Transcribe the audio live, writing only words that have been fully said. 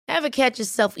Ever catch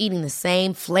yourself eating the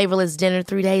same flavorless dinner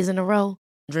 3 days in a row?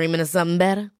 Dreaming of something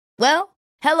better? Well,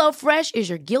 HelloFresh is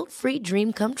your guilt-free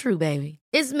dream come true, baby.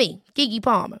 It's me, Keke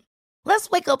Palmer. Let's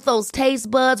wake up those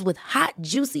taste buds with hot,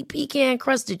 juicy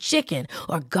pecan-crusted chicken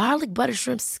or garlic butter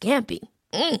shrimp scampi.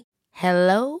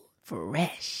 Hello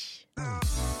Fresh.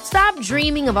 Stop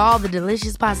dreaming of all the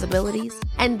delicious possibilities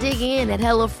and dig in at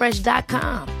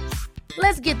HelloFresh.com.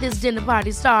 Let's get this dinner party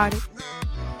started.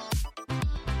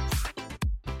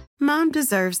 Mom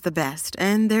deserves the best,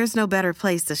 and there's no better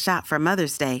place to shop for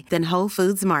Mother's Day than Whole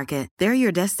Foods Market. They're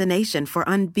your destination for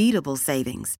unbeatable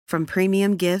savings, from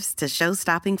premium gifts to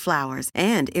show-stopping flowers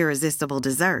and irresistible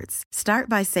desserts. Start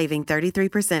by saving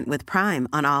 33% with Prime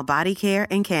on all body care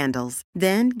and candles.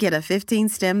 Then get a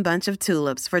 15-stem bunch of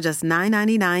tulips for just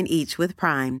 $9.99 each with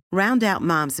Prime. Round out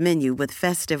Mom's menu with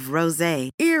festive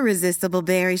rosé, irresistible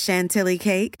berry chantilly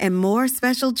cake, and more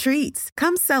special treats.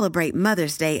 Come celebrate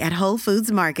Mother's Day at Whole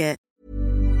Foods Market.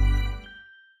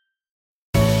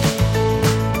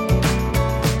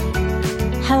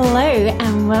 Hello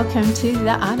and welcome to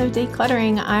The Art of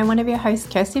Decluttering. I'm one of your hosts,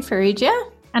 Kirsty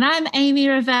Farrugia. And I'm Amy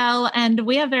Revell, and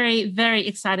we are very, very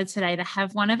excited today to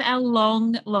have one of our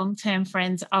long-term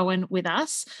friends, Owen, with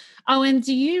us. Owen,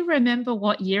 do you remember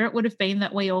what year it would have been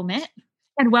that we all met?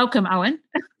 And welcome, Owen.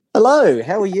 Hello,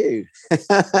 how are you?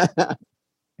 It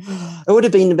would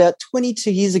have been about 22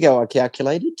 years ago, I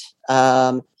calculated,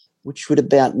 which would have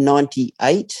about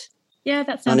 98. Yeah,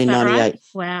 that sounds about right.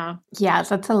 Wow. Yeah,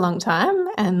 that's a long time.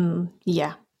 And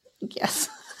yes.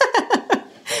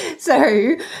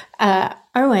 So,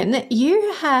 Owen,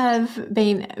 you have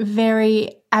been a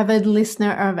very avid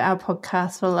listener of our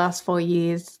podcast for the last 4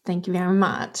 years. Thank you very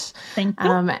much. Thank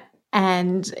you.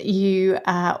 And you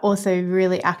are also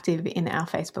really active in our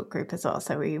Facebook group as well.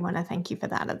 So we want to thank you for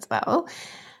that as well.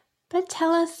 But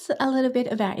tell us a little bit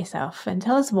about yourself and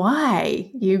tell us why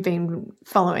you've been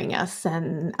following us,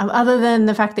 and other than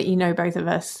the fact that you know both of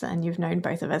us and you've known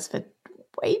both of us for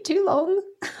way too long.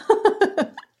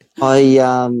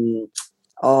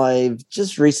 I've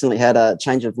just recently had a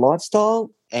change of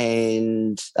lifestyle,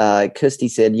 and Kirsty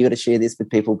said, you got to share this with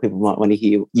people. People might want to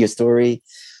hear your story.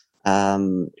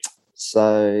 So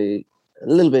a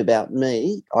little bit about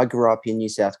me. I grew up in New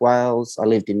South Wales. I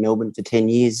lived in Melbourne for 10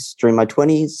 years during my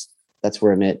 20s. That's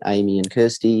where I met Amy and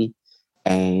Kirsty,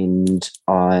 and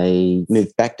I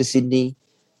moved back to Sydney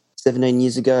 17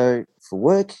 years ago for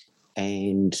work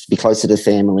and to be closer to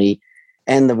family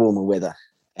and the warmer weather.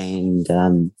 And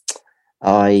the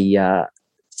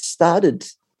start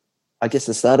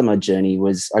of my journey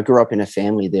was I grew up in a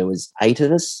family. There was 8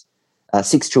 of us,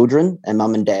 6 children, and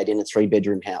mum and dad in a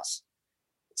 3-bedroom house.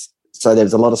 So there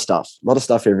was a lot of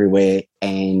stuff everywhere,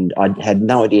 and I had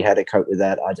no idea how to cope with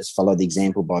that. I just followed the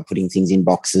example by putting things in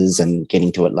boxes and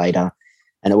getting to it later.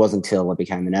 And it wasn't until I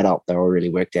became an adult that I really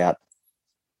worked out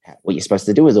what you're supposed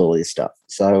to do with all this stuff.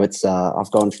 So it's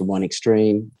I've gone from one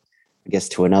extreme, I guess,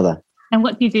 to another. And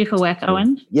what do you do for work,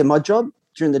 Owen? Yeah, my job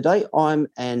during the day, I'm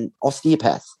an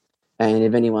osteopath. And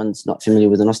if anyone's not familiar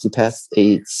with an osteopath,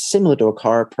 it's similar to a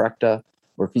chiropractor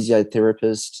or a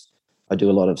physiotherapist. I do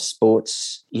a lot of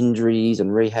sports injuries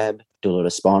and rehab, do a lot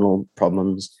of spinal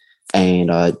problems,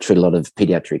 and I treat a lot of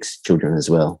pediatrics children as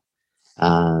well.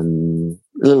 A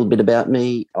little bit about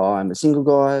me. I'm a single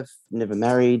guy, I've never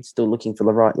married, still looking for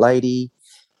the right lady.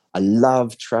 I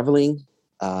love traveling.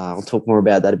 I'll talk more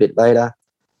about that a bit later.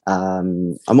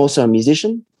 I'm also a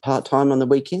musician, part-time on the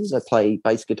weekends. I play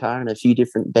bass guitar in a few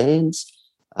different bands.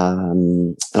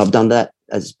 And I've done that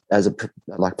as a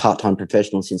part-time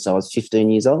professional since I was 15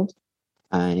 years old.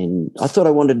 And I thought I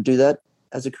wanted to do that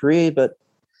as a career, but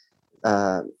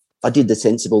I did the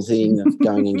sensible thing of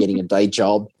going and getting a day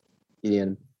job,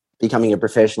 becoming a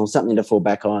professional, something to fall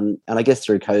back on. And I guess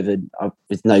through COVID,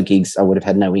 with no gigs, I would have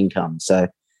had no income. So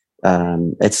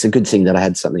it's a good thing that I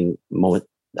had something more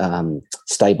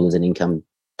stable as an income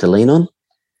to lean on.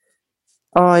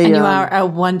 And you are a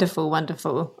wonderful,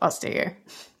 wonderful osteo.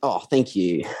 Oh, thank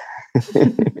you.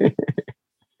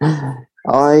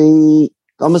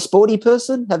 I'm a sporty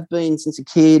person, have been since a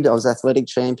kid. I was athletic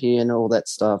champion, all that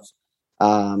stuff.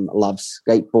 Love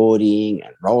skateboarding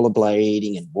and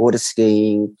rollerblading and water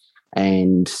skiing.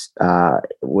 And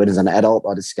when as an adult,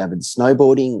 I discovered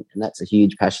snowboarding, and that's a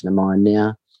huge passion of mine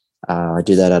now. I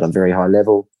do that at a very high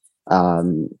level.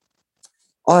 But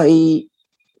I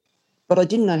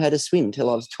didn't know how to swim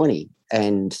until I was 20,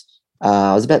 and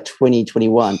I was about 20,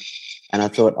 21, and I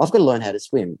thought, I've got to learn how to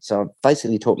swim. So I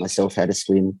basically taught myself how to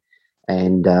swim,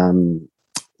 and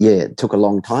it took a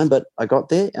long time, but I got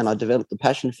there, and I developed a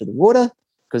passion for the water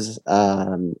because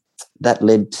that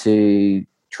led to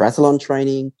triathlon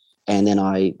training, And then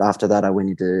after that, I went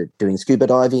into doing scuba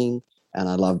diving, and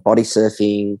I love body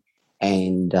surfing.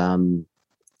 And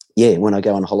when I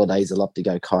go on holidays, I love to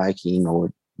go kayaking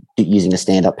or using a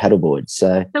stand-up paddleboard.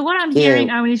 So what I'm hearing,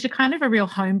 Owen, is you're kind of a real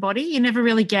homebody. You never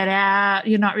really get out.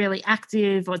 You're not really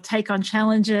active or take on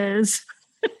challenges.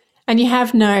 And you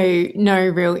have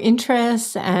no real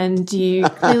interests, and you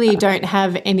clearly don't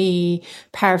have any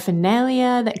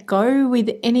paraphernalia that go with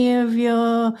any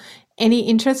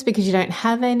interests because you don't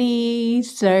have any.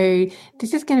 So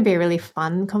this is going to be a really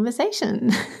fun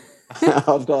conversation.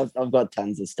 I've got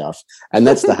tons of stuff, and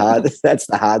that's the hard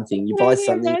thing. You buy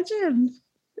something. Imagine.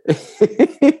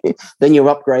 Then you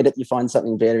upgrade it, you find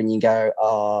something better, and you go,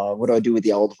 what do I do with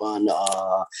the old one?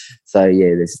 So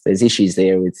yeah, there's issues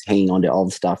there with hanging on to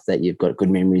old stuff that you've got good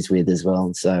memories with as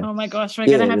well. So oh my gosh, we're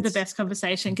going to have the best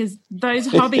conversation, because those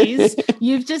hobbies,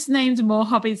 you've just named more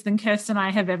hobbies than Kirsten and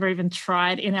I have ever even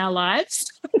tried in our lives.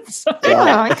 So,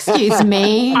 excuse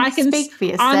me. I can speak for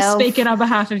yourself. I'm speaking on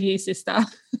behalf of you, sister.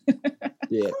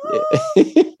 yeah.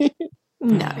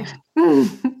 No.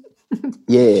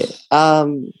 Yeah.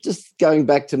 Just going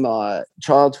back to my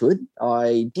childhood,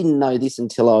 I didn't know this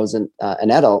until I was an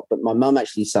adult, but my mum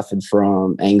actually suffered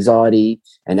from anxiety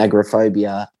and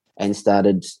agoraphobia and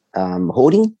started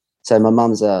hoarding. So my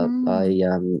mum's a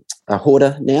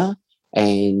hoarder now,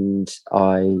 and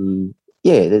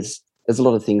there's a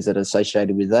lot of things that are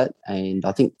associated with that, and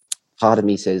I think part of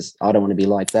me says I don't want to be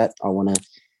like that. I want to,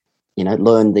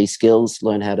 learn these skills,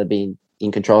 learn how to be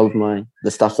in control of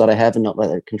the stuff that I have and not let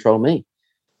it control me.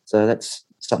 So that's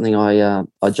something I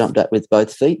jumped at with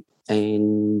both feet.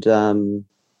 And I've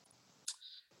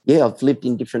lived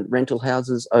in different rental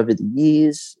houses over the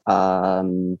years,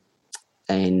 and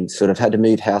sort of had to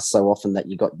move house so often that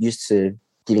you got used to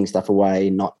giving stuff away,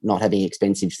 not having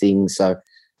expensive things. So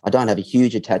I don't have a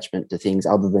huge attachment to things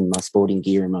other than my sporting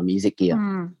gear and my music gear.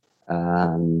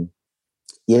 Can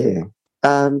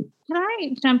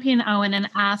I jump in, Owen, and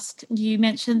ask, you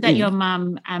mentioned that your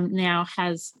mum now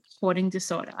has hoarding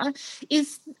disorder. How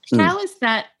is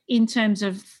that in terms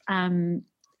of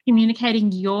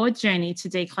communicating your journey to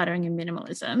decluttering and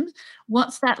minimalism?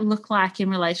 What's that look like in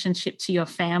relationship to your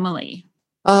family?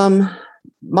 Mum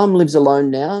lives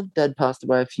alone now. Dad passed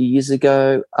away a few years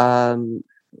ago.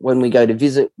 When we go to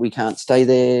visit, we can't stay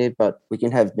there, but we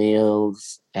can have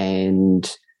meals,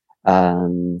 and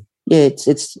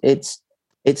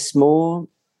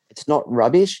it's not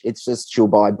rubbish. It's just she'll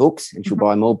buy books, and she'll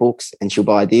buy more books, and she'll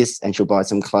buy this, and she'll buy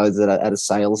some clothes that are at a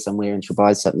sale somewhere, and she'll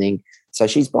buy something. So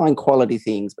she's buying quality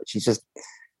things, but she's just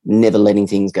never letting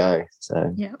things go.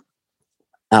 So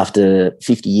after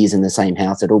 50 years in the same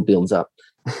house, it all builds up.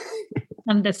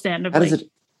 Understandably.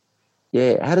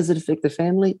 How does it affect the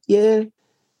family? Yeah.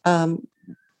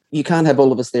 You can't have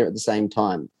all of us there at the same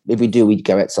time. If we do, we'd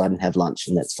go outside and have lunch,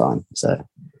 and that's fine. So,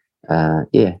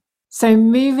 So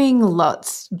moving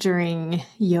lots during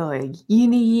your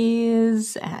uni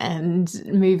years and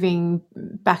moving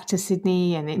back to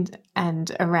Sydney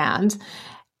and around,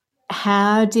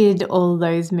 how did all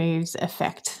those moves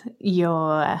affect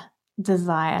your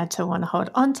desire to want to hold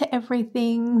on to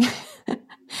everything?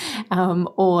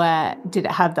 Or did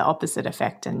it have the opposite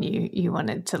effect and you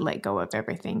wanted to let go of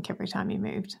everything every time you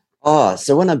moved?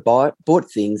 So when I bought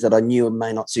things that I knew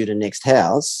may not suit a next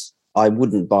house, I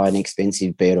wouldn't buy an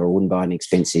expensive bed, or I wouldn't buy an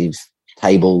expensive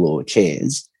table or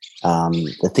chairs.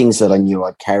 The things that I knew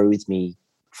I'd carry with me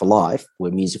for life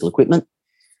were musical equipment.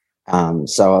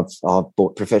 So I've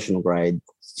bought professional grade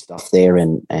stuff there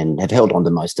and have held on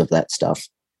to most of that stuff.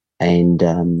 And,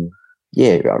 I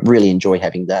really enjoy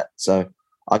having that. So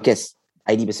I guess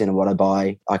 80% of what I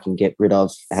buy I can get rid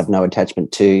of, have no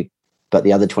attachment to, but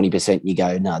the other 20% you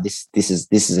go, no, this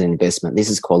is an investment. This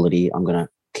is quality. I'm going to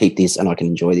keep this, and I can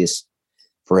enjoy this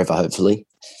forever, hopefully,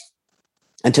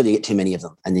 until you get too many of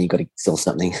them, and then you've got to sell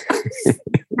something.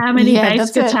 How many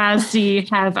bass guitars do you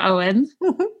have, Owen?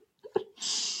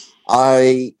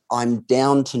 I'm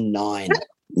down to 9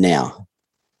 now.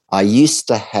 I used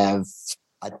to have,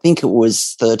 I think it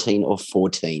was 13 or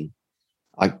 14.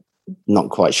 I'm not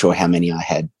quite sure how many I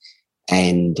had.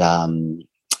 And,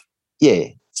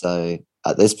 so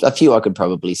there's a few I could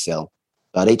probably sell.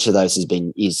 But each of those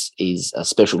is a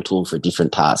special tool for a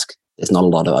different task. There's not a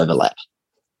lot of overlap.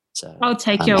 So I'll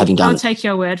take your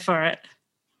word for it.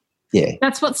 Yeah,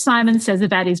 that's what Simon says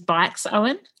about his bikes,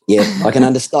 Owen. Yeah, I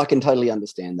can totally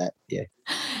understand that. Yeah.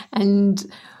 And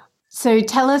so,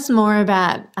 tell us more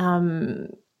about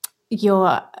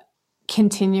your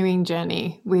continuing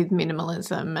journey with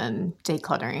minimalism and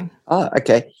decluttering. Oh,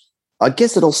 okay. I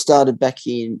guess it all started back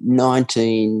in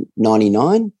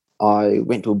 1999. I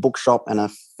went to a bookshop and I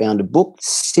found a book,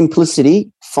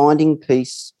 Simplicity, Finding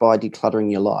Peace by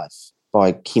Decluttering Your Life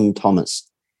by Kim Thomas.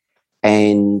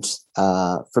 And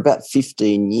for about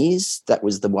 15 years, that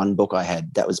was the one book I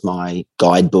had. That was my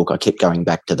guidebook. I kept going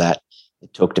back to that.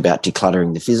 It talked about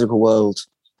decluttering the physical world.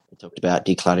 It talked about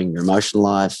decluttering your emotional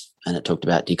life, and it talked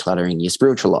about decluttering your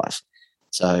spiritual life.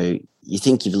 So you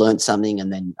think you've learned something,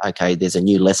 and then, okay, there's a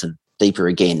new lesson deeper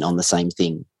again on the same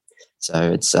thing.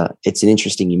 So it's an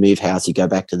interesting, you move house, you go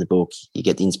back to the book, you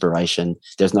get the inspiration.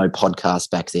 There's no podcast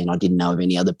back then. I didn't know of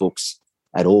any other books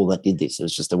at all that did this. It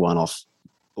was just a one-off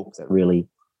book that really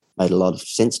made a lot of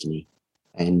sense to me.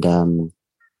 And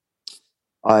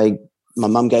my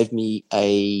mum gave me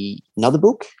another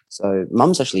book. So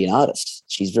mum's actually an artist.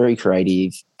 She's very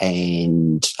creative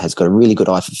and has got a really good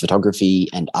eye for photography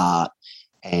and art.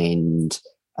 And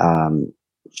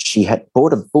she had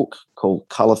bought a book called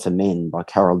Colour for Men by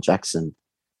Carol Jackson.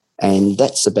 And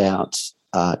that's about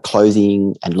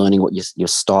clothing and learning what your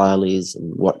style is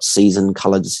and what season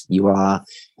colours you are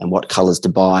and what colours to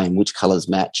buy and which colours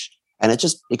match. And it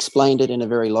just explained it in a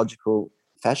very logical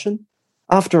fashion.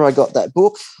 After I got that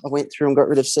book, I went through and got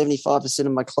rid of 75%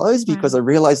 of my clothes because I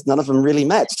realised none of them really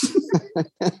matched.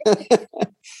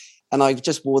 And I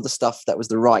just wore the stuff that was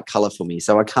the right colour for me.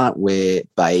 So I can't wear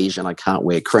beige and I can't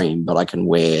wear cream, but I can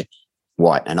wear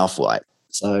white and off-white.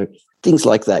 So things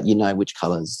like that, you know which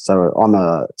colours. So I'm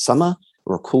a summer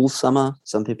or a cool summer,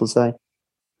 some people say.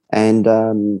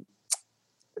 And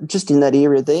just in that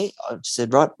area there, I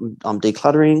said, right, I'm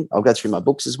decluttering. I'll go through my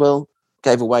books as well.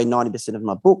 Gave away 90% of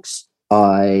my books.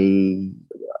 I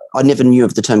never knew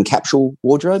of the term capsule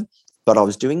wardrobe, but I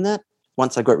was doing that.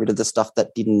 Once I got rid of the stuff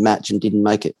that didn't match and didn't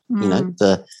make it, you know,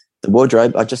 the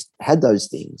wardrobe, I just had those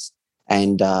things.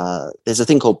 And there's a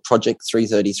thing called Project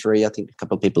 333. I think a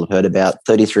couple of people have heard about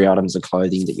 33 items of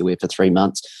clothing that you wear for 3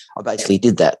 months. I basically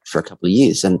did that for a couple of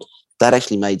years, and that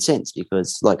actually made sense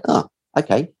because, like,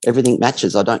 okay, everything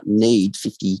matches. I don't need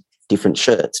 50 different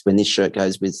shirts when this shirt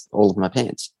goes with all of my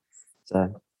pants.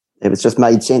 So it was just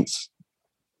made sense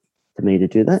to me to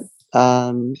do that.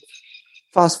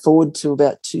 Fast forward to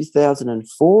about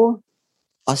 2004,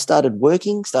 I started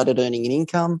working, started earning an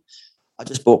income. I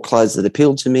just bought clothes that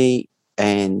appealed to me,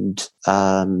 and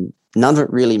none of it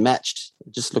really matched.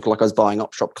 It just looked like I was buying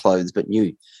op shop clothes, but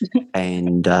new.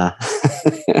 And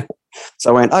so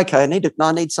I went, okay, I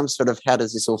need some sort of, how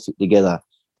does this all fit together?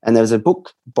 And there was a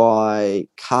book by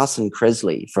Carson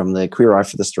Kressley from the Queer Eye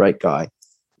for the Straight Guy.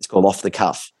 It's called Off the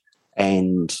Cuff.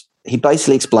 And he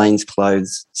basically explains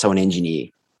clothes so an engineer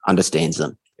understands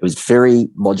them. It was very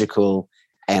logical.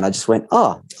 And I just went,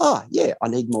 yeah, I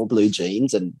need more blue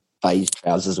jeans and beige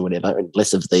trousers or whatever, and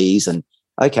less of these. And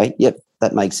okay, yep,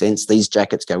 that makes sense. These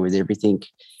jackets go with everything.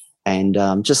 And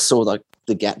just saw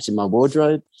the gaps in my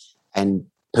wardrobe and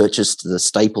purchased the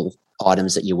staple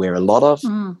items that you wear a lot of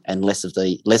and less of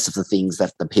the things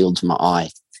that appealed to my eye.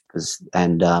 I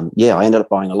ended up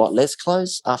buying a lot less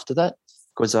clothes after that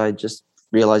because I just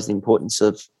realised the importance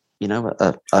of, you know,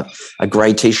 a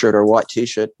grey T-shirt or a white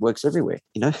T-shirt works everywhere,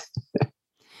 you know.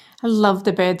 I love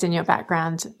the birds in your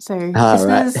background. So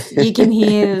listeners, right. You can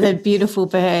hear the beautiful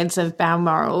birds of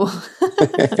Balmoral.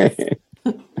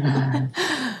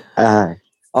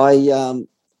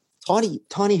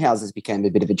 Tiny houses became a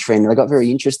bit of a trend, and I got very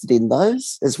interested in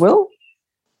those as well.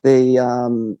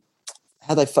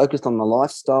 How they focused on the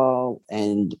lifestyle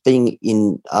and being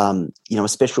in a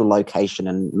special location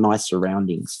and nice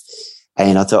surroundings.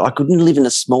 And I thought I couldn't live in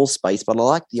a small space, but I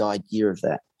liked the idea of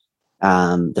that,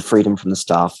 the freedom from the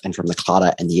stuff and from the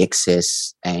clutter and the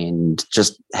excess and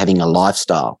just having a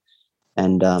lifestyle.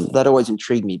 And that always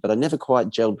intrigued me, but I never quite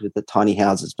gelled with the tiny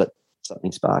houses, but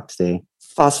something sparked there.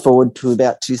 Fast forward to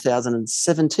about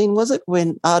 2017, was it,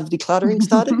 when Art of Decluttering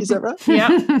started? Is that right?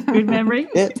 Yeah, good memory.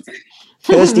 Yeah.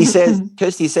 Kirsty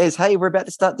says, hey, we're about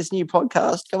to start this new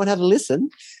podcast. Go and have a listen.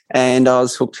 And I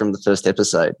was hooked from the first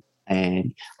episode.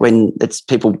 And when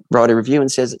people write a review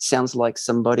and says it sounds like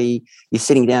somebody is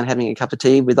sitting down having a cup of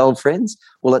tea with old friends,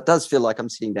 well, it does feel like I'm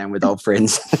sitting down with old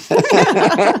friends.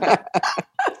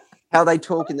 How they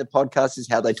talk in the podcast is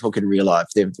how they talk in real life.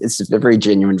 It's very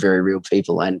genuine, very real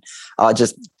people. And I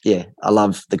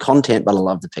love the content, but I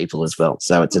love the people as well.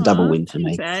 So it's a double win for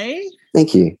me. Okay.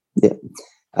 Thank you. Yeah.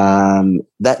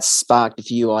 That sparked a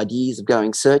few ideas of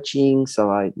going searching. So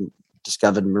I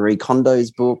discovered Marie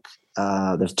Kondo's book.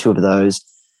 There's 2 of those.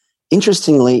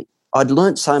 Interestingly, I'd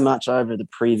learnt so much over the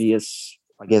previous,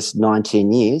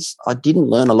 19 years. I didn't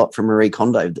learn a lot from Marie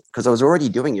Kondo because I was already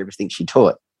doing everything she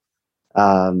taught.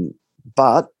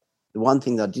 But the one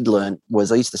thing that I did learn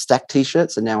was I used to stack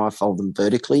T-shirts, and now I fold them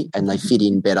vertically and they fit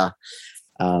in better.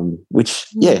 which,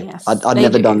 Yes, I'd they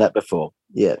never do. done that before.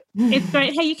 Yeah. It's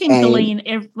great how you can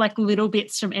glean like little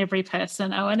bits from every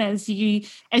person, Owen, as you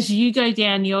go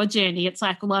down your journey. It's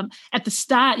like, well, at the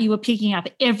start you were picking up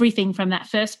everything from that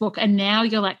first book, and now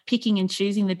you're like picking and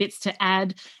choosing the bits to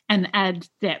add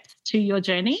depth to your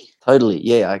journey. Totally.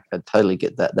 Yeah, I totally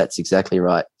get that. That's exactly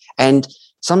right. And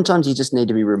sometimes you just need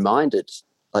to be reminded.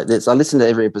 Like this, I listen to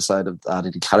every episode of Art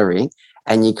of Decluttering,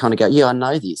 and you kind of go, yeah, I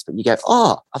know this, but you go,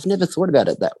 oh, I've never thought about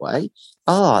it that way.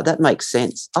 Oh, that makes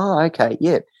sense. Oh, okay,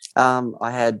 yeah.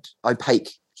 I had opaque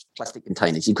plastic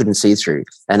containers you couldn't see through,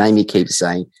 and Amy keeps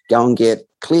saying, go and get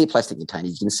clear plastic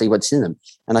containers, you can see what's in them.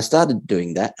 And I started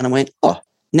doing that, and I went, oh,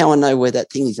 now I know where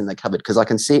that thing is in the cupboard because I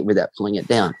can see it without pulling it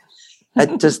down.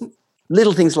 It just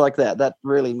little things like that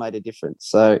really made a difference.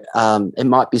 So it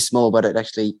might be small, but it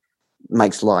actually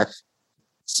makes life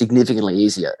significantly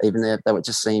easier, even though it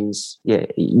just seems,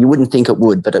 you wouldn't think it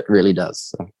would, but it really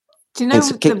does. So. Do you know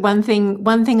the one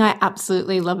thing I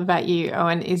absolutely love about you,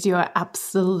 Owen, is your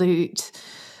absolute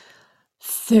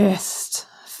thirst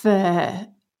for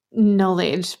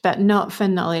knowledge, but not for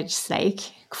knowledge's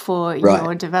sake, for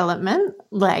your development.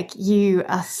 Like, you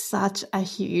are such a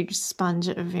huge sponge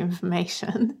of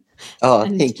information. Oh,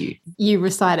 thank you. You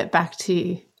recite it back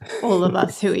to all of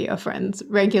us who are your friends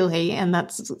regularly, and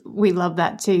we love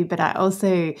that too. But I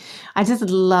just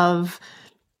love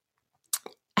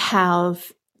how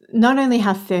not only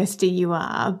how thirsty you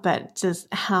are, but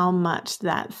just how much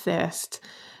that thirst,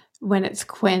 when it's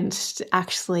quenched,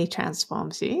 actually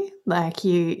transforms you. Like,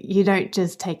 you don't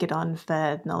just take it on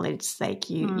for knowledge's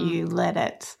sake. You let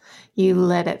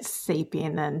it seep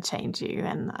in and change you.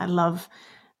 And I love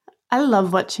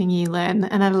watching you learn,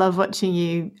 and I love watching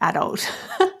you adult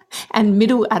and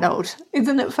middle adult.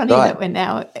 Isn't it funny that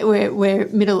we're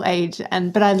middle age?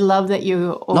 But I love that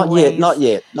you're always not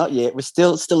yet. We're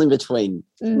still in between.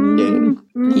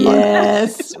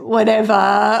 Yes,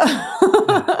 whatever.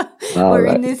 We're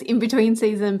in this in between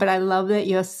season, but I love that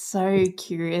you're so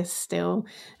curious still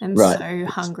and so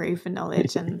hungry for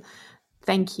knowledge. And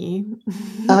thank you.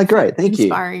 Great, thank you.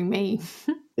 Inspiring me.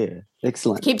 Yeah,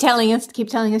 excellent. Keep telling us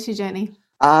your journey.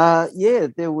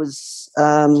 There was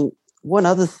one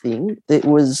other thing. It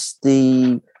was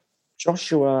the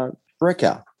Joshua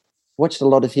Brecker. Watched a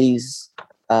lot of his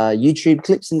YouTube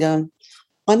clips and going,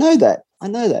 I know that.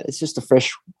 It's just a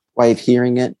fresh way of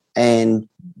hearing it. And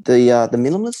the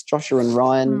minimalists, Joshua and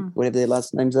Ryan, whatever their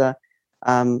last names are,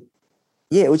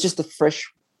 it was just a fresh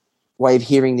way of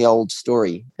hearing the old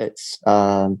story. It's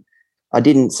I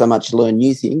didn't so much learn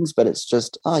new things, but it's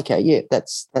just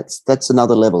that's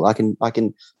another level. I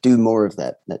can do more of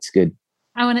that. That's good.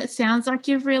 Oh, and it sounds like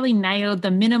you've really nailed the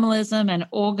minimalism and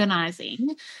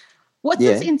organizing. What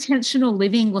does intentional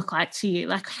living look like to you?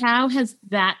 Like, how has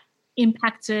that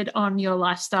impacted on your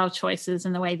lifestyle choices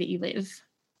and the way that you live?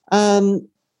 I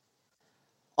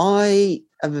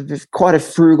am quite a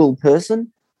frugal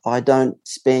person. I don't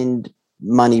spend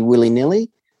money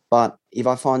willy-nilly, but if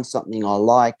I find something I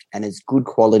like and it's good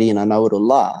quality and I know it'll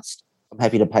last, I'm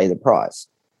happy to pay the price.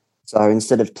 So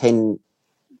instead of $10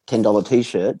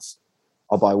 T-shirts,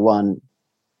 I'll buy one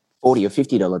 $40 or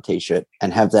 $50 T-shirt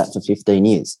and have that for 15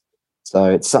 years. So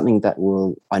it's something that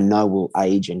I know will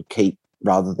age and keep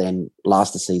rather than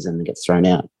last a season and get thrown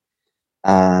out.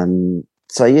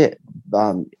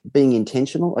 Being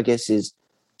intentional, I guess, is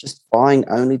just buying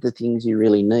only the things you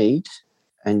really need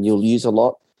and you'll use a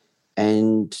lot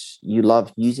and you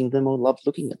love using them or love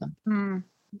looking at them.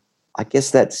 I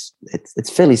guess it's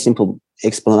fairly simple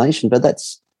explanation, but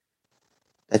that's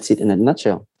it in a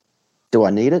nutshell. Do I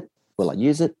need it? Will I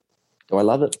use it? Do I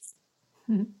love it?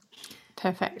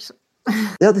 Perfect.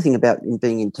 The other thing about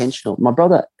being intentional, my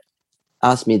brother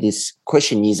asked me this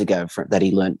question years ago that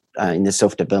he learned in the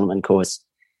self-development course.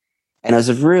 And it was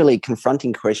a really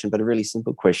confronting question, but a really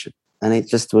simple question. And it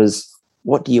just was,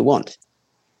 what do you want?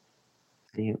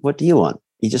 What do you want?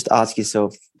 You just ask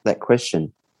yourself that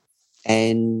question.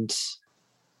 And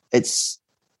it's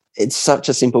such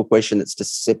a simple question. It's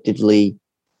deceptively,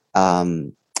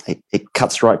 it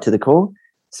cuts right to the core.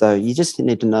 So you just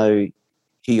need to know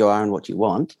who you are and what you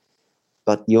want.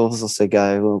 But you also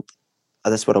go, well,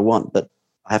 that's what I want, but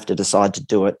I have to decide to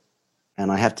do it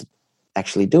and I have to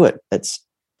actually do it. That's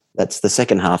the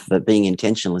second half of it. Being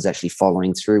intentional is actually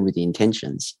following through with the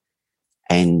intentions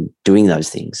and doing those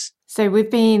things. So we've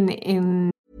been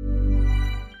in...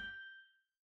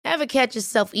 Ever catch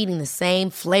yourself eating the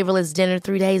same flavorless dinner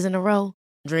 3 days in a row?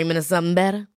 Dreaming of something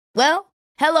better? Well,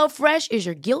 HelloFresh is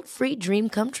your guilt-free dream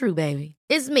come true, baby.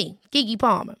 It's me, Keke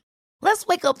Palmer. Let's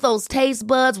wake up those taste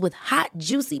buds with hot,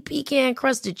 juicy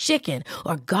pecan-crusted chicken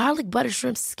or garlic butter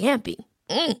shrimp scampi.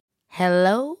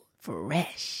 Hello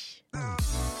Fresh.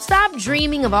 Stop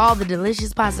dreaming of all the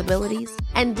delicious possibilities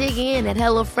and dig in at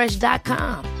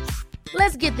HelloFresh.com.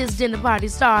 Let's get this dinner party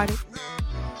started.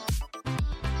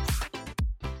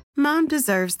 Mom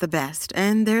deserves the best,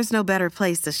 and there's no better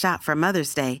place to shop for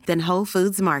Mother's Day than Whole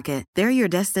Foods Market. They're your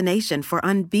destination for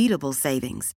unbeatable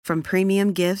savings, from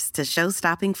premium gifts to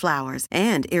show-stopping flowers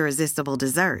and irresistible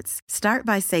desserts. Start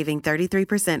by saving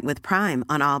 33% with Prime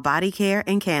on all body care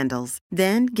and candles.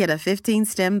 Then get a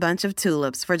 15-stem bunch of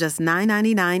tulips for just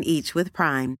 $9.99 each with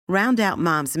Prime. Round out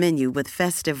Mom's menu with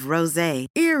festive rosé,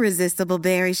 irresistible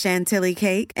berry chantilly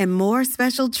cake, and more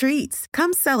special treats.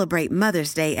 Come celebrate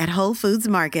Mother's Day at Whole Foods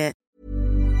Market.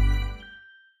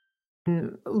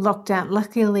 Lockdown.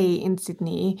 Luckily in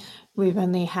Sydney,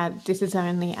 this is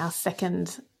only our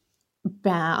second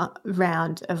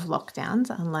round of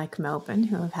lockdowns, unlike Melbourne,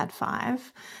 who have had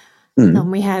 5.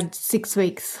 And we had 6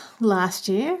 weeks last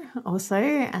year also,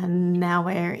 and now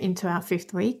we're into our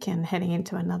 5th week and heading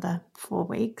into another 4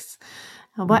 weeks.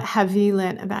 What have you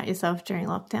learnt about yourself during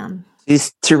lockdown?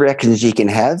 There's 2 reactions you can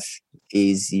have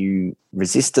is you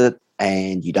resist it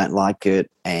and you don't like it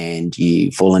and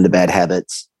you fall into bad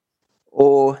habits,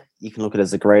 or you can look at it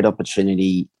as a great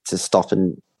opportunity to stop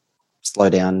and slow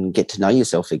down and get to know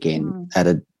yourself again at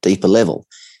a deeper level.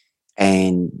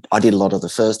 And I did a lot of the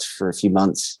first for a few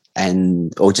months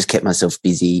or just kept myself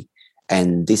busy.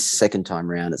 And this second time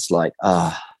around, it's like,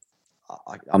 I'm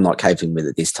not coping with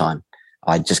it this time.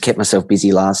 I just kept myself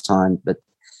busy last time, but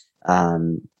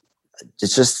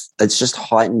it's just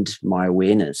heightened my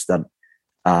awareness that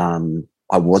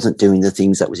I wasn't doing the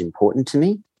things that was important to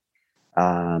me.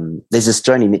 There's this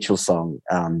Joni Mitchell song,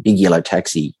 Big Yellow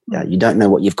Taxi. You don't know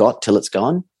what you've got till it's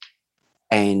gone.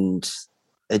 And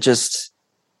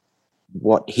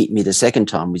what hit me the second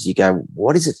time was you go,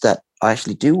 what is it that I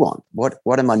actually do want?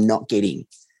 What am I not getting?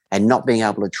 And not being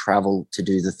able to travel to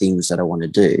do the things that I want to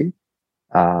do.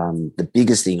 The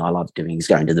biggest thing I love doing is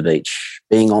going to the beach,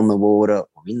 being on the water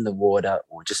or in the water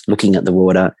or just looking at the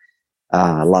water.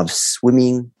 I love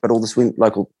swimming, but all the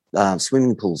local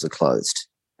swimming pools are closed.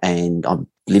 And I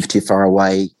lived too far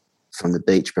away from the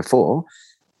beach before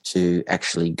to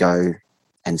actually go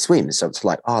and swim. So it's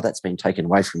like, that's been taken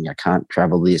away from me. I can't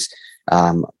travel this.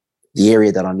 The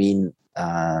area that I'm in,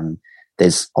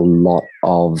 there's a lot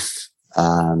of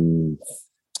the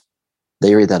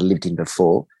area that I lived in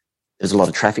before. There's a lot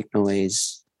of traffic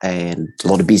noise and a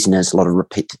lot of busyness, a lot of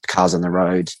repeat cars on the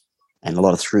road, and a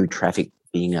lot of through traffic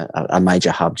being a major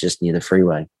hub just near the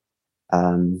freeway.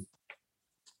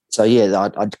 So, yeah,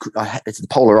 it's the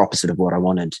polar opposite of what I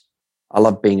wanted. I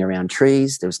love being around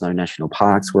trees. There was no national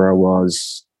parks where I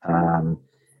was.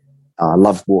 I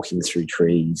love walking through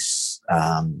trees,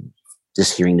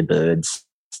 just hearing the birds.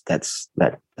 I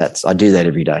do that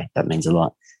every day. That means a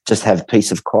lot. Just have peace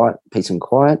and quiet.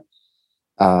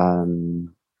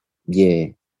 Yeah.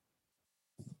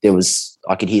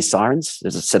 I could hear sirens.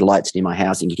 There's a set of lights near my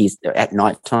house. You could hear at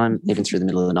night time, even through the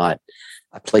middle of the night.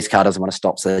 A police car doesn't want to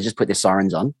stop, so they just put their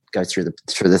sirens on, go through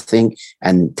the thing,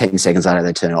 and 10 seconds later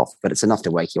they turn it off. But it's enough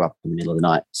to wake you up in the middle of the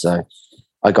night. So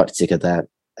I got sick of that.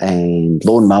 And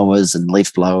lawn mowers and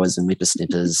leaf blowers and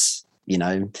whippersnippers,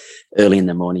 early in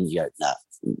the morning, you go, no,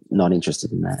 not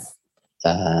interested in that.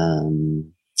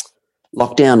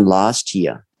 Lockdown last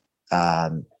year,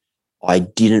 I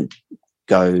didn't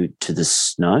go to the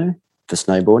snow for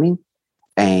snowboarding,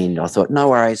 and I thought, no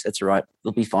worries, that's all right,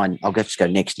 it'll be fine. I'll just go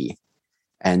next year.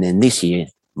 And then this year,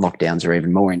 lockdowns are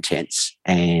even more intense,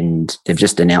 and they've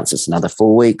just announced it's another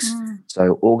 4 weeks.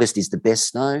 So August is the best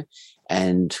snow,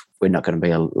 and we're not going to be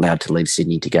allowed to leave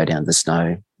Sydney to go down the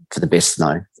snow for the best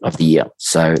snow of the year.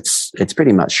 So it's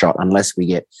pretty much shot unless we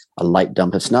get a late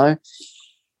dump of snow,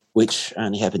 which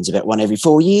only happens about 1 every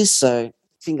 4 years. So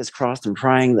fingers crossed and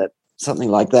praying that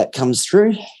something like that comes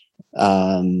through.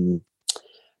 But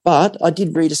I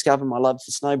did rediscover my love for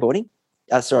skateboarding.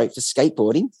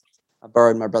 I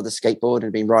borrowed my brother's skateboard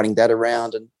and been riding that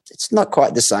around, and it's not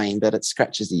quite the same, but it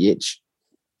scratches the itch.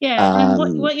 Yeah,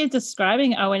 and what you're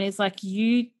describing, Owen, is like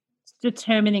you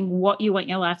determining what you want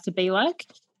your life to be like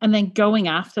and then going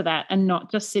after that and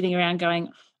not just sitting around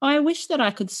going, I wish that I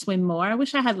could swim more. I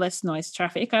wish I had less noise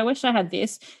traffic. I wish I had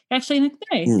this. Actually,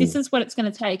 no, this is what it's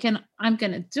going to take and I'm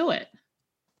going to do it.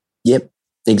 Yep,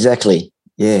 exactly.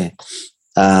 Yeah.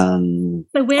 So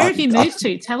where have you moved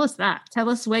to? Tell us that. Tell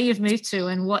us where you've moved to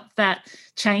and what that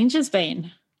change has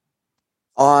been.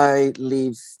 I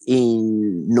live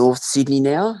in North Sydney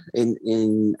now,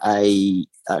 in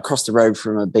across the road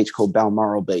from a beach called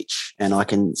Balmoral Beach, and I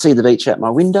can see the beach out my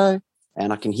window,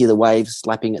 and I can hear the waves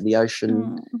lapping at the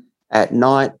ocean at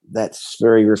night. That's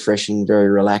very refreshing, very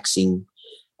relaxing.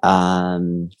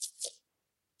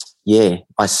 yeah,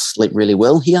 I sleep really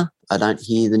well here. I don't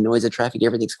hear the noise of traffic.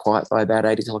 Everything's quiet by about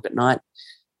 8 o'clock at night.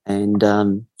 And,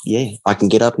 yeah, I can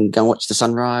get up and go and watch the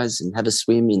sunrise and have a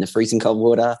swim in the freezing cold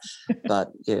water.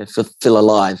 But, yeah, feel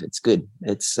alive. It's good.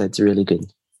 It's really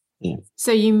good. Yeah.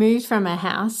 So you moved from a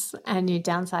house and you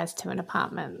downsized to an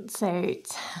apartment. So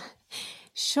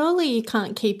surely you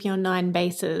can't keep your 9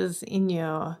 bases in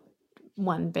your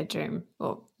 1 bedroom,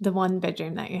 or the 1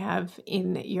 bedroom that you have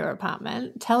in your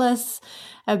apartment. Tell us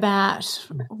about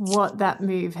what that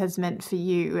move has meant for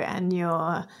you and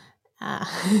your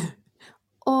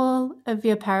all of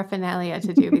your paraphernalia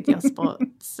to do with your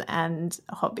sports and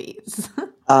hobbies.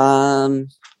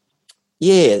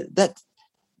 Yeah,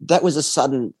 that was a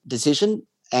sudden decision,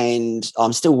 and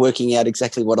I'm still working out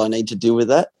exactly what I need to do with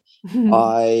that.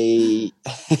 I've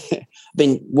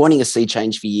been wanting a sea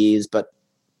change for years, but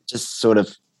just sort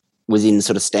of was in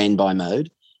sort of standby mode.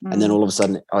 And then all of a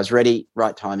sudden I was ready,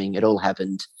 right timing, it all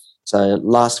happened. So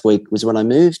last week was when I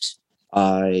moved.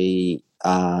 I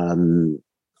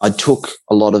took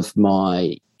a lot of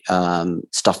my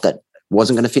stuff that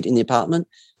wasn't going to fit in the apartment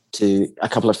to a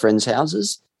couple of friends'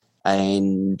 houses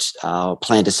and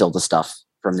planned to sell the stuff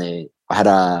from there. I had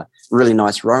a really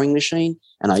nice rowing machine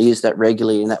and I used that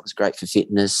regularly, and that was great for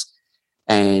fitness.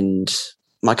 And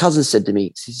my cousin said to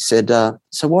me, he said,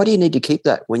 so why do you need to keep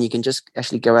that when you can just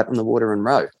actually go out on the water and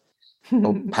row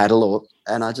or paddle?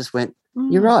 And I just went,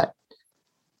 you're right.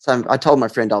 So I told my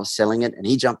friend I was selling it, and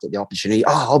he jumped at the opportunity.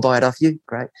 Oh, I'll buy it off you.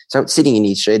 Great. So it's sitting in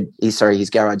his his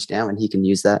garage now, and he can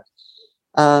use that.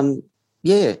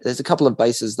 Yeah, there's a couple of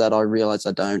bases that I realise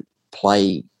I don't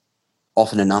play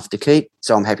often enough to keep,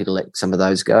 so I'm happy to let some of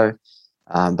those go.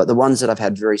 But the ones that I've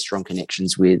had very strong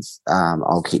connections with,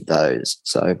 I'll keep those.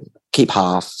 So keep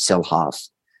half, sell half.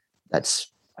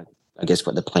 That's, I guess,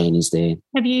 what the plan is there.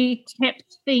 Have you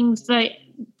kept things like,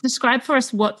 describe for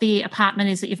us what the apartment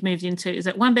is that you've moved into? Is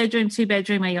it 1 bedroom, 2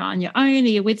 bedroom? Are you on your own? Are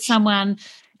you with someone?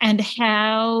 And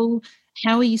how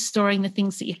are you storing the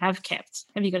things that you have kept?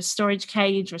 Have you got a storage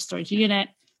cage or a storage unit?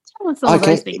 Tell us all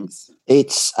those things.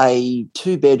 It's a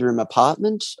 2-bedroom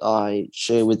apartment. I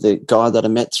share with the guy that I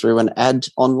met through an ad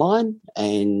online,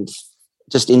 and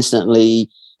just instantly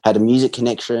had a music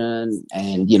connection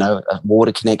and, a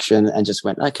water connection, and just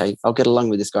went, okay, I'll get along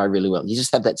with this guy really well. You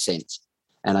just have that sense.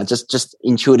 And I just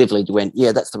intuitively went,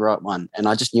 yeah, that's the right one. And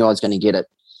I just knew I was going to get it.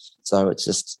 So it's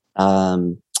just,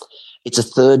 it's a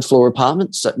 3rd floor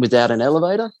apartment without an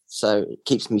elevator. So it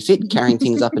keeps me fit, carrying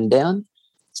things up and down.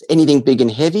 So anything big and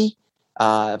heavy.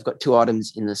 I've got 2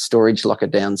 items in the storage locker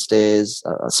downstairs,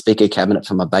 a speaker cabinet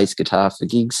for my bass guitar for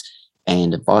gigs,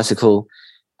 and a bicycle.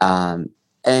 And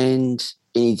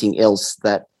anything else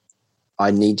that I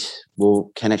need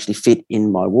can actually fit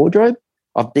in my wardrobe.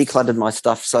 I've decluttered my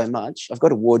stuff so much. I've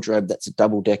got a wardrobe that's a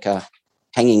double-decker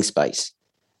hanging space,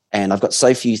 and I've got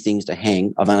so few things to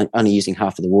hang, I'm only using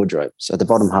half of the wardrobe. So the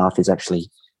bottom half is actually,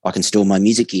 I can store my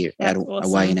music gear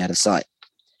away and out of sight.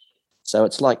 So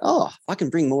it's like, I can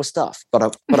bring more stuff, but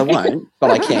I won't,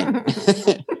 but I can.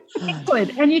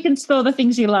 Good. And you can store the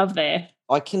things you love there.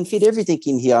 I can fit everything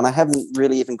in here, and I haven't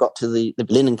really even got to the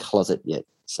linen closet yet.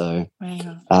 So,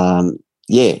 wow.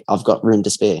 Yeah, I've got room to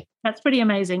spare. That's pretty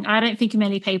amazing. I don't think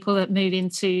many people that move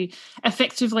into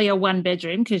effectively a 1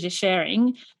 bedroom, because you're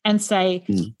sharing, and say,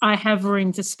 I have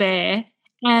room to spare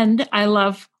and I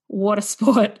love water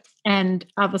sport and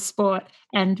other sport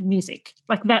and music.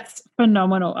 Like, that's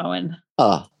phenomenal, Owen.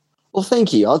 Oh, well,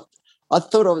 thank you. I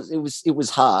thought it was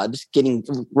hard getting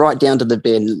right down to the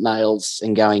bare nails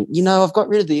and going, I've got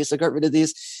rid of this,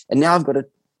 and now I've got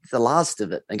the last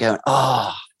of it, and going,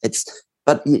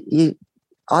 but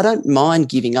I don't mind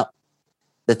giving up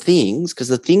the things, because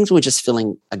the things were just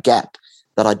filling a gap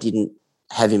that I didn't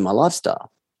have in my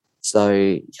lifestyle.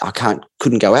 So I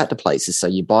couldn't go out to places, so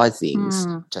you buy things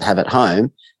to have at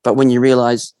home. But when you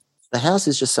realise the house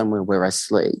is just somewhere where I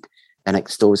sleep, and it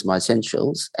stores my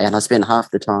essentials, and I spend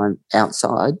half the time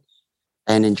outside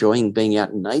and enjoying being out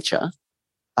in nature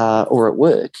or at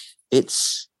work,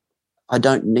 I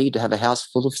don't need to have a house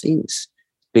full of things,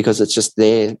 because it's just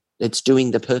there. It's doing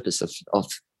the purpose of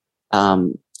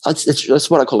it's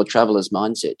what I call a traveller's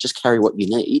mindset. Just carry what you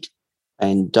need,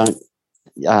 and don't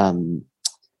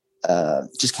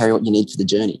just carry what you need for the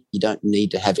journey. You don't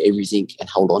need to have everything and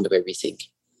hold on to everything.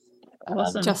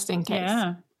 Awesome. Just in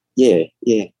case. Yeah.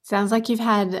 Sounds like you've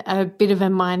had a bit of a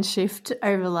mind shift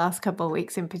over the last couple of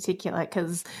weeks in particular,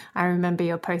 because I remember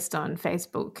your post on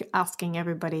Facebook asking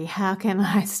everybody, how can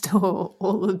I store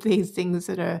all of these things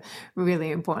that are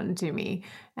really important to me?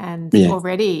 And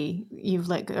already you've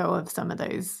let go of some of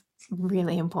those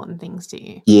really important things to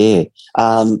you. Yeah.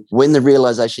 When the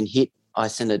realisation hit I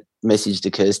sent a message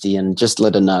to Kirsty and just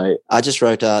let her know. I just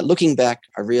wrote, looking back,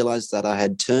 I realised that I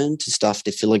had turned to stuff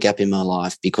to fill a gap in my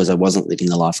life because I wasn't living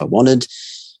the life I wanted.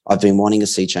 I've been wanting a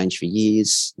sea change for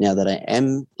years. Now that I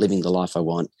am living the life I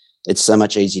want, it's so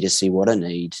much easier to see what I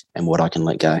need and what I can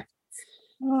let go.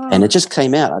 Oh. And it just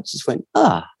came out. I just went,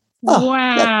 wow.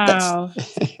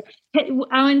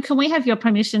 Owen, can we have your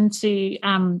permission to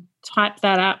type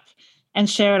that up and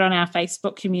share it on our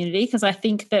Facebook community? Because I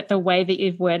think that the way that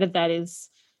you've worded that is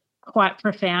quite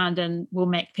profound and will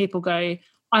make people go,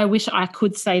 I wish I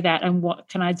could say that, and what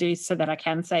can I do so that I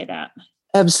can say that?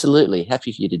 Absolutely.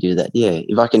 Happy for you to do that. Yeah.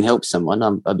 If I can help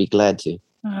someone, I'd be glad to.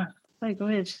 Oh, so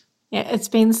good. Yeah, it's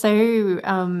been so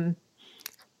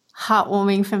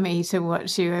heartwarming for me to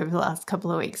watch you over the last couple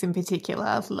of weeks in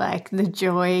particular, like the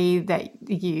joy that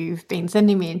you've been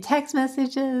sending me in text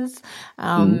messages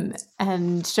and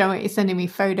sending me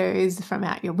photos from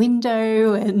out your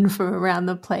window and from around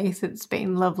the place. It's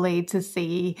been lovely to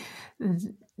see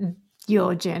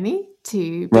your journey,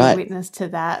 to be witness to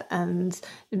that, and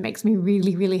it makes me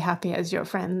really, really happy as your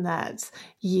friend that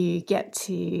you get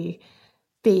to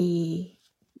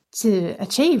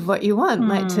achieve what you want,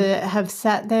 like to have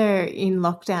sat there in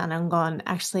lockdown and gone,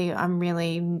 actually, I'm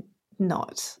really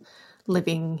not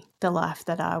living the life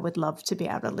that I would love to be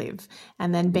able to live,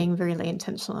 and then being really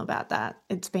intentional about that.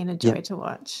 It's been a joy to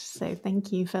watch. So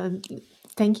thank you for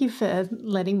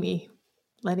letting me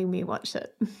watch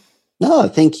it. No,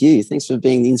 thank you. Thanks for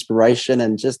being the inspiration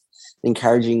and just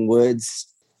encouraging words.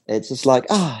 It's just like,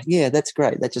 yeah, that's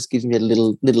great. That just gives me a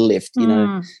little lift, you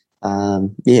know.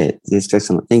 It's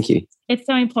excellent. Thank you. It's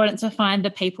so important to find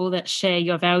the people that share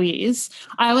your values.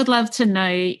 I would love to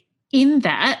know, in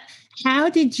that,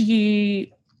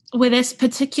 were there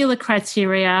particular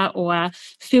criteria or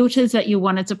filters that you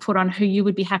wanted to put on who you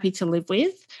would be happy to live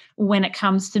with when it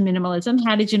comes to minimalism?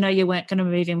 How did you know you weren't going to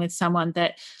move in with someone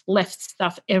that left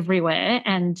stuff everywhere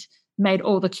and made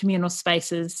all the communal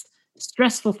spaces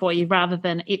stressful for you rather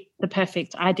than the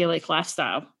perfect idyllic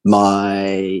lifestyle?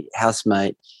 My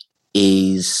housemate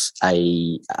is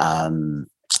a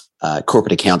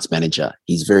corporate accounts manager.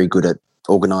 He's very good at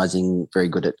organising, very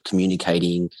good at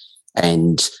communicating,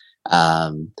 and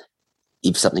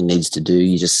if something needs to do,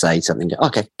 you just say something,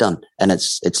 okay, done. And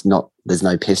it's not, there's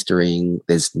no pestering,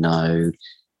 there's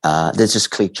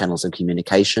just clear channels of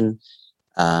communication.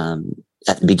 At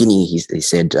the beginning, he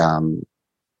said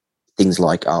things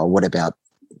like, what about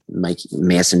making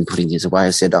mess and putting things away? I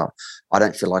said, I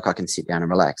don't feel like I can sit down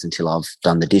and relax until I've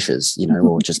done the dishes,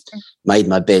 or just made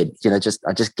my bed. I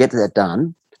just get that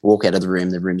done, walk out of the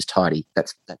room's tidy.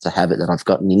 That's a habit that I've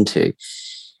gotten into.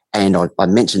 And I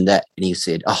mentioned that, and he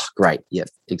said, "Oh, great, yeah,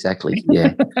 exactly,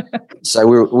 yeah."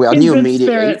 So I knew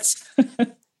immediately.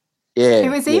 Yeah, it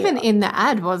was even in the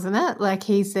ad, wasn't it? Like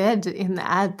he said in the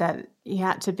ad that you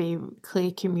had to be a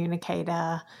clear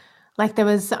communicator. Like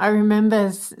I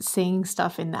remember seeing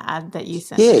stuff in the ad that you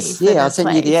sent me. Yes, I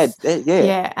sent you the ad.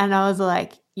 Yeah, and I was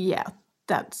like, yeah,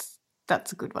 that's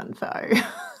a good one, Fo.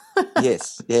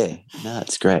 Yes, yeah, no,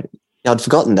 it's great. I'd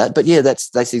forgotten that, but yeah,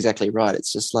 that's exactly right.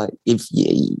 It's just like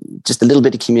just a little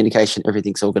bit of communication,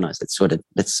 everything's organised. It's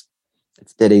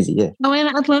dead easy, yeah. Oh,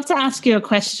 and I'd love to ask you a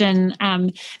question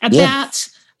about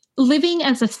living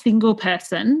as a single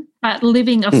person, but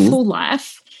living a full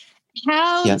life.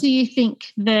 How do you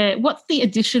think what's the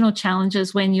additional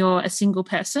challenges when you're a single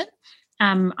person?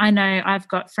 I know I've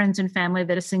got friends and family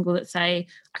that are single that say,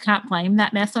 I can't blame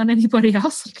that mess on anybody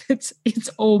else. It's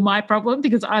all my problem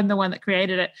because I'm the one that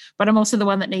created it, but I'm also the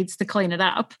one that needs to clean it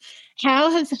up.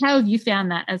 How have you found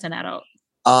that as an adult?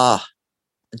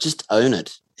 Just own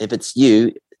it. If it's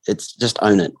you, it's just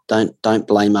own it. Don't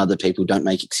blame other people. Don't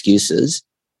make excuses.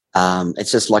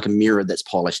 It's just like a mirror that's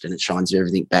polished and it shines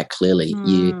everything back clearly.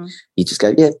 You just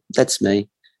go, yeah, that's me.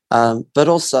 But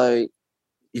also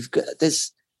you've got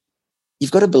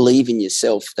to believe in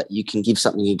yourself that you can give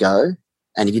something a go.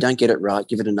 And if you don't get it right,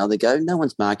 give it another go. No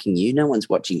one's marking you. No one's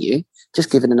watching you.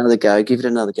 Just give it another go. Give it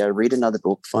another go. Read another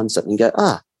book. Find something and go,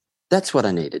 that's what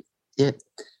I needed. Yeah.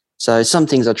 So some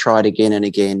things I tried again and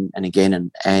again and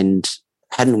again and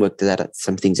hadn't worked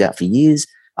some things out for years.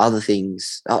 Other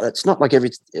things, it's not like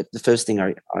the first thing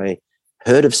I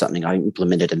heard of something I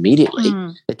implemented immediately.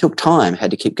 It took time.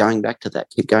 Had to keep going back to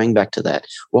that.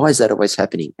 Why is that always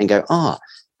happening? And go,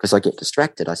 because I get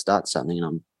distracted. I start something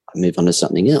and I move on to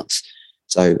something else.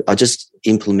 So I just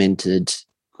implemented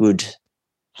good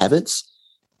habits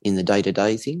in the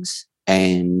day-to-day things,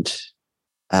 and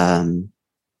things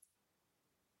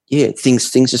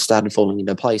just started falling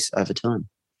into place over time.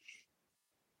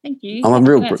 Thank you.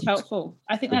 That's helpful.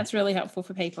 I think that's really helpful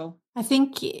for people. I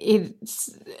think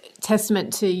it's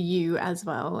testament to you as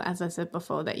well, as I said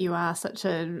before, that you are such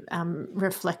a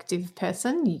reflective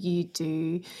person. You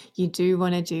do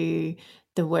want to do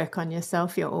the work on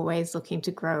yourself. You're always looking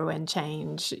to grow and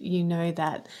change. You know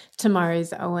that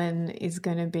tomorrow's Owen is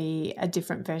going to be a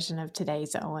different version of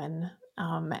today's Owen,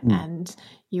 and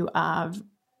you are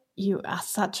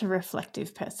such a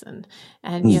reflective person,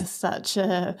 and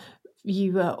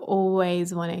you are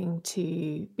always wanting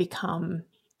to become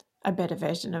a better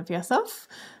version of yourself.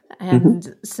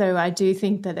 And so I do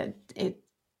think that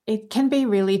it can be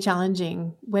really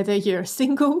challenging, whether you're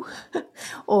single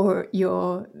or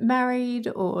you're married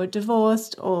or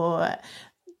divorced or,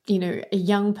 a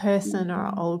young person or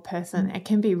an old person. It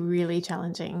can be really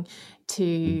challenging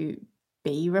to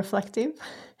be reflective,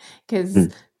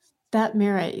 because that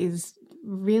mirror is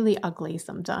really ugly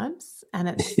sometimes, and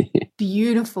it's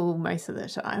beautiful most of the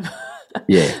time.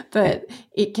 Yeah. But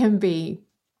it can be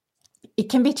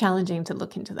challenging to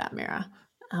look into that mirror.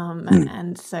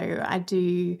 And so I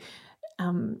do,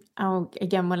 I'll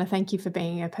again want to thank you for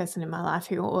being a person in my life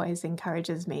who always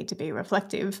encourages me to be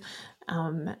reflective.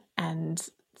 And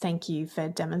thank you for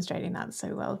demonstrating that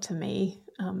so well to me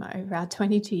over our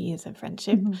 22 years of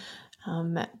friendship.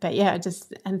 But yeah,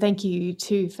 and thank you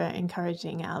too for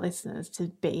encouraging our listeners to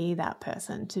be that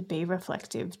person, to be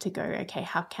reflective, to go, okay,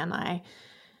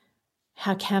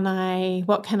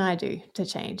 what can I do to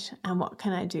change, and what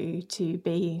can I do to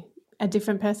be a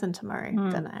different person tomorrow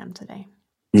than I am today?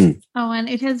 Oh, and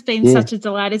it has been such a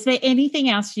delight. Is there anything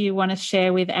else you want to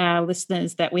share with our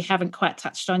listeners that we haven't quite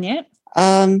touched on yet?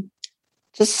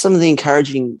 Just some of the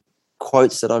encouraging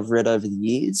quotes that I've read over the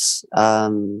years.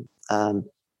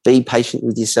 Be patient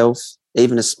with yourself.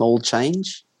 Even a small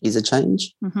change is a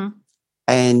change.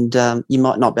 And you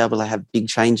might not be able to have big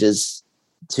changes,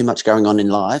 too much going on in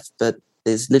life, but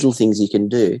there's little things you can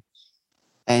do.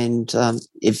 And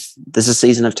if there's a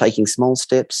season of taking small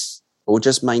steps or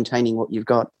just maintaining what you've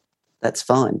got, that's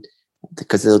fine,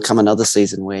 because there'll come another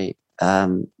season where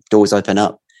doors open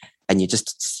up and you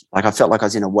just, like, I felt like I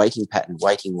was in a waiting pattern,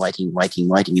 waiting.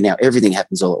 And now everything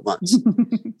happens all at once.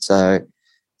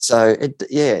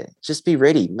 Just be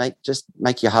ready.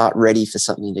 Make your heart ready for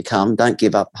something to come. Don't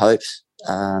give up hope.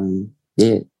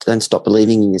 Don't stop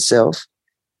believing in yourself.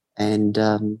 And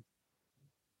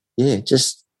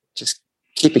just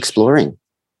keep exploring.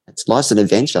 Life's an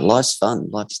adventure. Life's fun.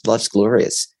 Life's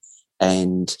glorious,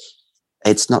 and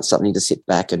it's not something to sit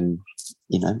back and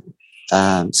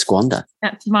squander.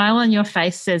 That smile on your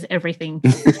face says everything.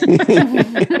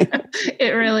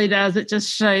 It really does. It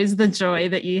just shows the joy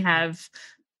that you have.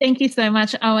 Thank you so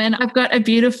much, Owen. I've got a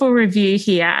beautiful review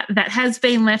here that has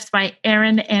been left by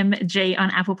Erin MG on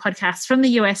Apple Podcasts from the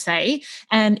USA,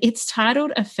 and it's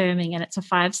titled Affirming, and it's a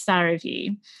 5-star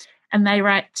review. And they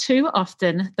write, too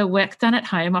often, the work done at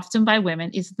home, often by women,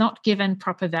 is not given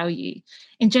proper value.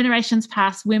 In generations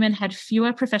past, women had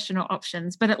fewer professional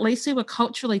options, but at least we were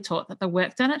culturally taught that the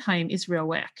work done at home is real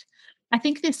work. I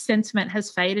think this sentiment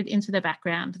has faded into the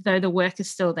background, though the work is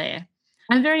still there.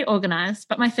 I'm very organised,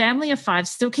 but my family of 5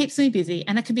 still keeps me busy,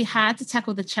 and it can be hard to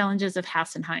tackle the challenges of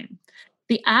house and home.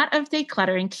 The art of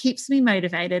decluttering keeps me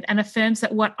motivated and affirms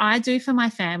that what I do for my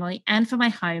family and for my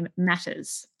home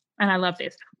matters. And I love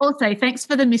this. Also, thanks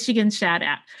for the Michigan shout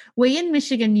out. We in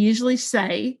Michigan usually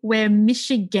say we're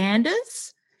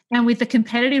Michiganders, and with the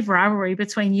competitive rivalry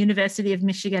between University of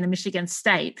Michigan and Michigan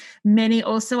State, many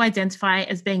also identify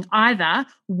as being either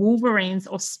Wolverines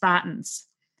or Spartans.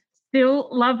 Still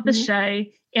love the show.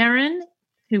 Erin,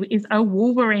 who is a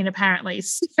Wolverine apparently.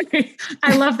 So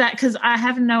I love that, because I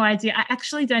have no idea. I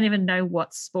actually don't even know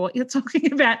what sport you're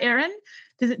talking about, Erin.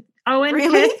 Does it? Owen,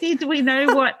 really? Kirsty, do we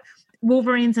know what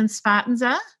Wolverines and Spartans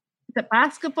are? Is it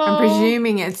basketball? I'm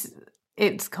presuming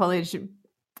it's college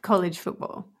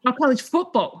football. Oh, college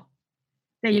football.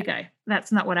 There you go.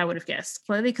 That's not what I would have guessed,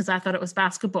 clearly, because I thought it was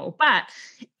basketball. But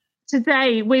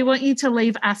today, we want you to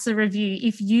leave us a review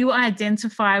if you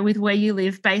identify with where you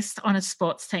live based on a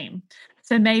sports team.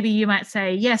 So maybe you might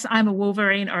say, yes, I'm a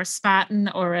Wolverine or a Spartan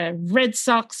or a Red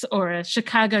Sox or a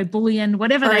Chicago Bullion,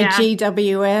 whatever they are. Or a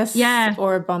GWS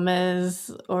or a Bombers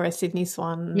or a Sydney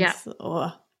Swans. Yeah.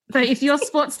 So if your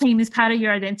sports team is part of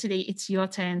your identity, it's your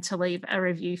turn to leave a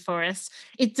review for us.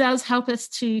 It does help us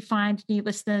to find new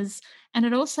listeners, and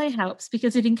it also helps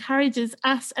because it encourages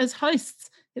us as hosts.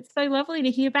 It's so lovely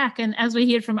to hear back. And as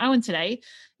we heard from Owen today,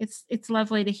 it's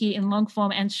lovely to hear in long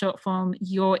form and short form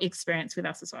your experience with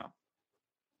us as well.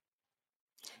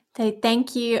 So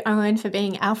thank you, Owen, for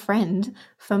being our friend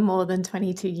for more than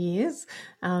 22 years.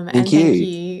 Thank Thank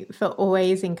you for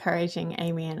always encouraging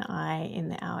Amy and I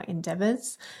in our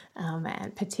endeavours,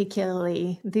 and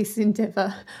particularly this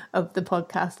endeavour of the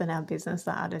podcast and our business,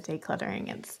 The Art of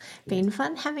Decluttering. It's been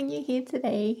fun having you here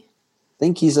today.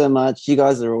 Thank you so much. You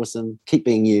guys are awesome. Keep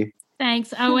being you.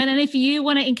 Thanks, Owen. And if you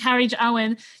want to encourage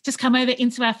Owen, just come over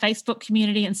into our Facebook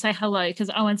community and say hello, because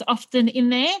Owen's often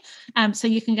in there. So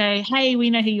you can go, hey,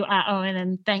 we know who you are, Owen,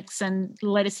 and thanks, and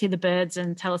let us hear the birds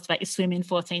and tell us about your swim in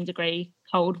 14-degree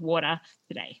cold water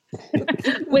today.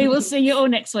 We will see you all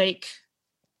next week.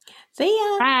 See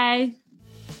ya. Bye.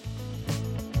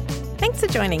 Thanks for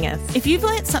joining us. If you've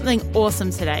learnt something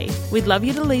awesome today, we'd love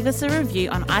you to leave us a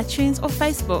review on iTunes or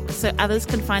Facebook so others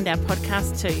can find our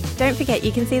podcast too. Don't forget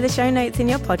you can see the show notes in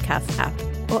your podcast app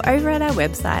or over at our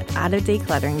website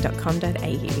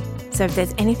artofdecluttering.com.au. So if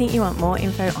there's anything you want more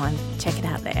info on, check it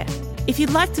out there. If you'd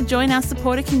like to join our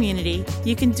supporter community,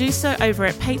 you can do so over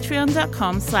at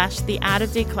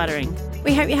patreon.com/theartofdecluttering.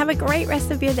 We hope you have a great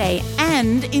rest of your day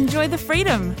And enjoy the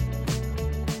freedom.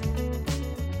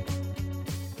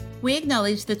 We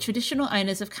acknowledge the traditional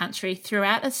owners of country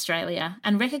throughout Australia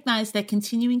and recognise their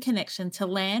continuing connection to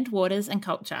land, waters and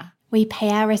culture. We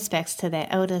pay our respects to their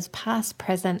elders past,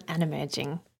 present and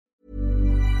emerging.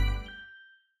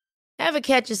 Ever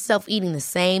catch yourself eating the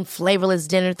same flavorless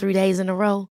dinner 3 days in a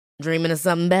row? Dreaming of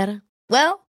something better?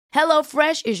 Well,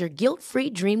 HelloFresh is your guilt-free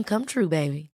dream come true,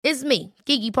 baby. It's me,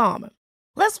 Keke Palmer.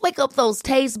 Let's wake up those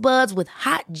taste buds with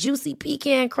hot, juicy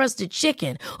pecan-crusted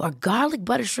chicken or garlic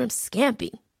butter shrimp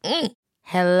scampi.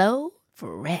 Hello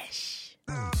Fresh.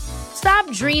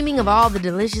 Stop dreaming of all the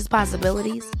delicious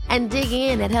possibilities and dig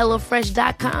in at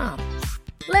HelloFresh.com.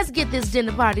 Let's get this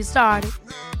dinner party started.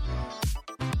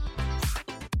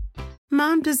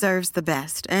 Mom deserves the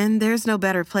best, and there's no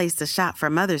better place to shop for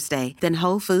Mother's Day than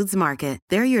Whole Foods Market.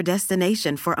 They're your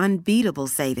destination for unbeatable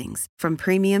savings, from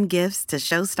premium gifts to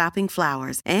show-stopping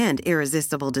flowers and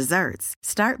irresistible desserts.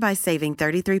 Start by saving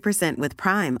 33% with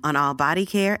Prime on all body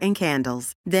care and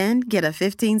candles. Then get a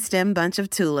 15-stem bunch of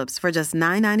tulips for just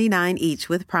 $9.99 each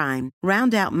with Prime.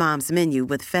 Round out Mom's menu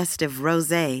with festive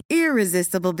rosé,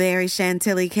 irresistible berry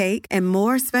chantilly cake, and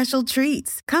more special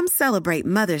treats. Come celebrate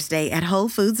Mother's Day at Whole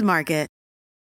Foods Market.